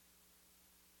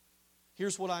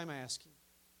 here's what I'm asking.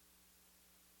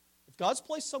 If God's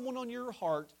placed someone on your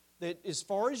heart that, as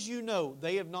far as you know,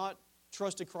 they have not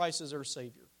trusted Christ as their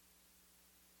Savior,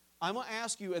 I'm going to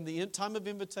ask you in the time of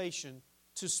invitation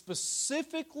to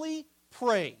specifically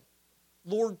pray,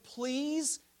 Lord,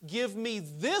 please give me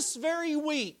this very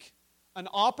week an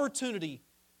opportunity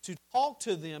to talk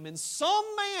to them in some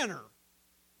manner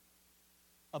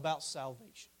about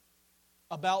salvation,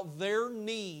 about their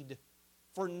need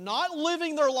for not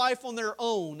living their life on their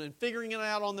own and figuring it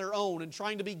out on their own and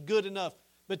trying to be good enough,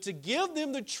 but to give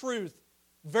them the truth.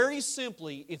 Very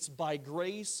simply, it's by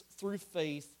grace through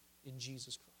faith in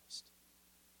Jesus Christ.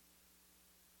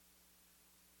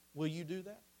 Will you do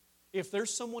that? If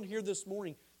there's someone here this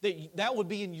morning that would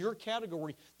be in your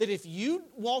category, that if you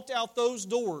walked out those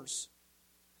doors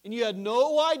and you had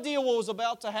no idea what was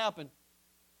about to happen,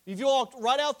 if you walked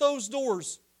right out those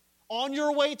doors on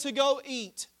your way to go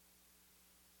eat,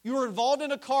 you were involved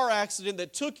in a car accident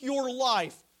that took your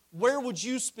life, where would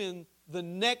you spend the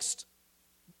next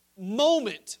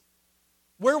moment?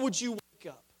 Where would you wake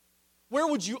up? Where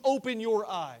would you open your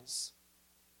eyes?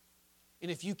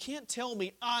 And if you can't tell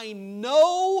me, I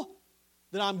know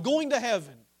that I'm going to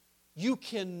heaven, you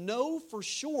can know for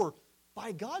sure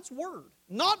by God's Word.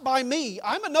 Not by me.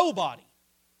 I'm a nobody.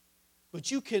 But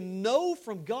you can know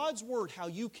from God's Word how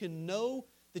you can know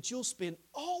that you'll spend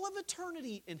all of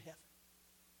eternity in heaven.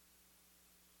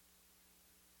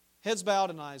 Heads bowed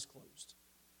and eyes closed.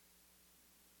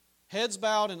 Heads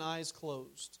bowed and eyes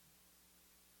closed.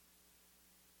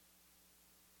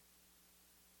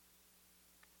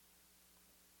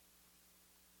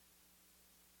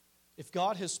 If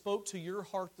God has spoke to your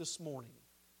heart this morning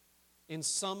in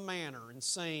some manner and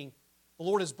saying, the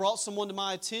Lord has brought someone to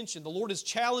my attention, the Lord has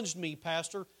challenged me,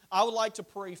 Pastor, I would like to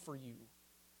pray for you.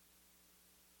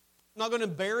 I'm not going to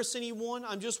embarrass anyone,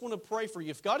 I just want to pray for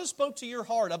you. If God has spoke to your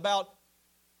heart about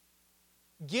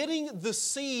getting the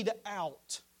seed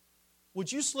out,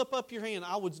 would you slip up your hand?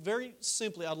 I would very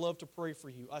simply, I'd love to pray for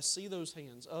you. I see those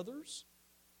hands. Others?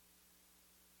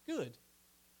 Good.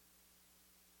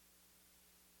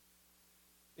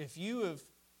 If you have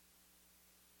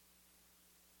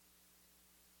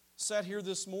sat here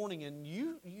this morning and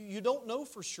you don't know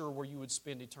for sure where you would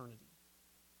spend eternity,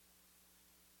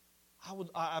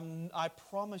 I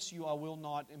promise you I will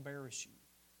not embarrass you.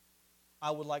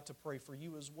 I would like to pray for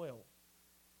you as well.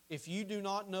 If you do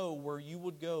not know where you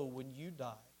would go when you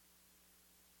die,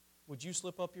 would you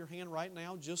slip up your hand right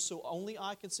now just so only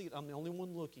I can see it? I'm the only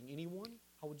one looking. Anyone?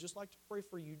 I would just like to pray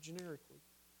for you generically.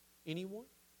 Anyone?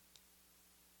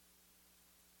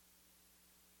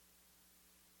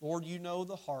 Lord, you know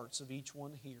the hearts of each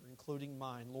one here, including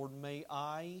mine. Lord, may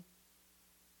I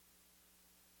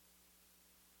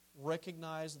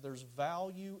recognize that there's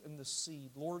value in the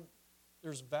seed. Lord,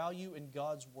 there's value in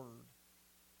God's Word.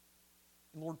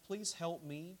 And Lord, please help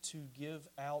me to give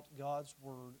out God's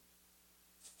Word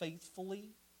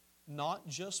faithfully, not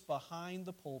just behind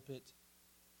the pulpit,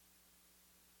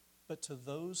 but to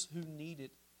those who need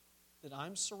it that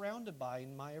I'm surrounded by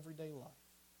in my everyday life.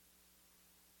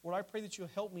 Lord, I pray that you'll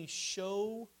help me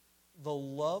show the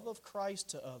love of Christ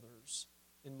to others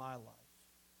in my life.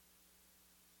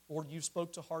 Lord, you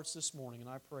spoke to hearts this morning, and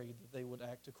I pray that they would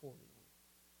act accordingly.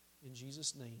 In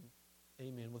Jesus' name,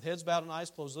 amen. With heads bowed and eyes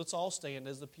closed, let's all stand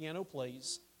as the piano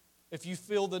plays. If you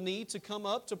feel the need to come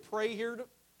up to pray here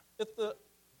at the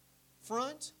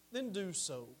front, then do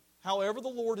so. However the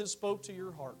Lord has spoke to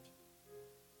your heart,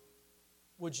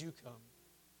 would you come?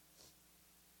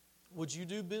 Would you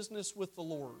do business with the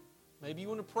Lord? Maybe you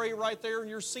want to pray right there in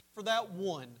your seat for that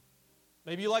one.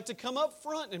 Maybe you like to come up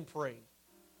front and pray.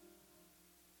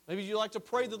 Maybe you like to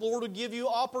pray that the Lord would give you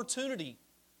opportunity.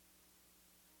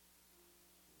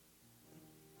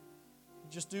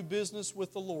 Just do business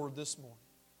with the Lord this morning.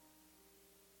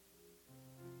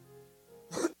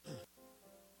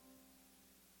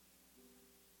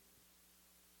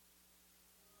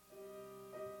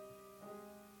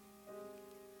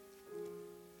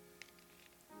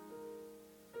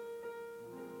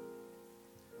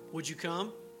 Would you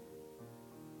come?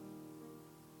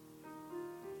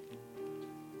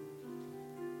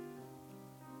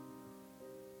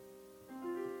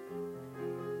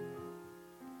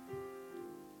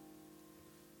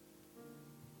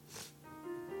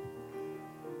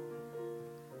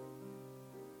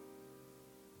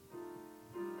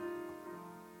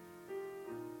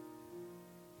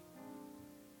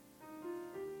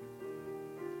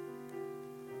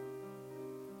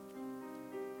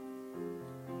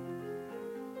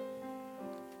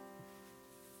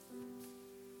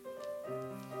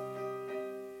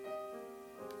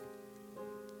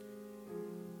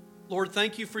 Lord,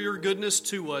 thank you for your goodness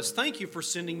to us. Thank you for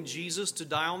sending Jesus to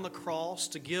die on the cross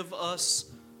to give us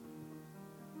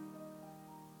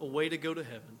a way to go to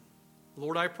heaven.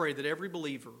 Lord, I pray that every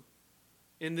believer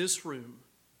in this room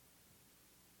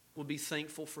will be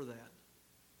thankful for that.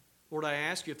 Lord, I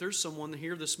ask you, if there's someone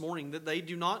here this morning that they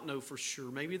do not know for sure,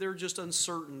 maybe they're just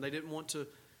uncertain, they didn't want to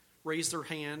raise their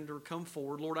hand or come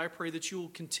forward, Lord, I pray that you will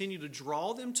continue to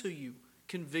draw them to you,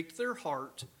 convict their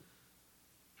heart,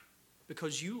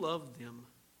 because you love them.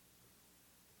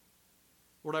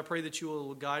 Lord, I pray that you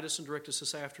will guide us and direct us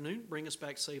this afternoon. Bring us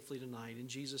back safely tonight. In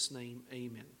Jesus' name,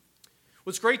 amen. Well,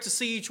 it's great to see each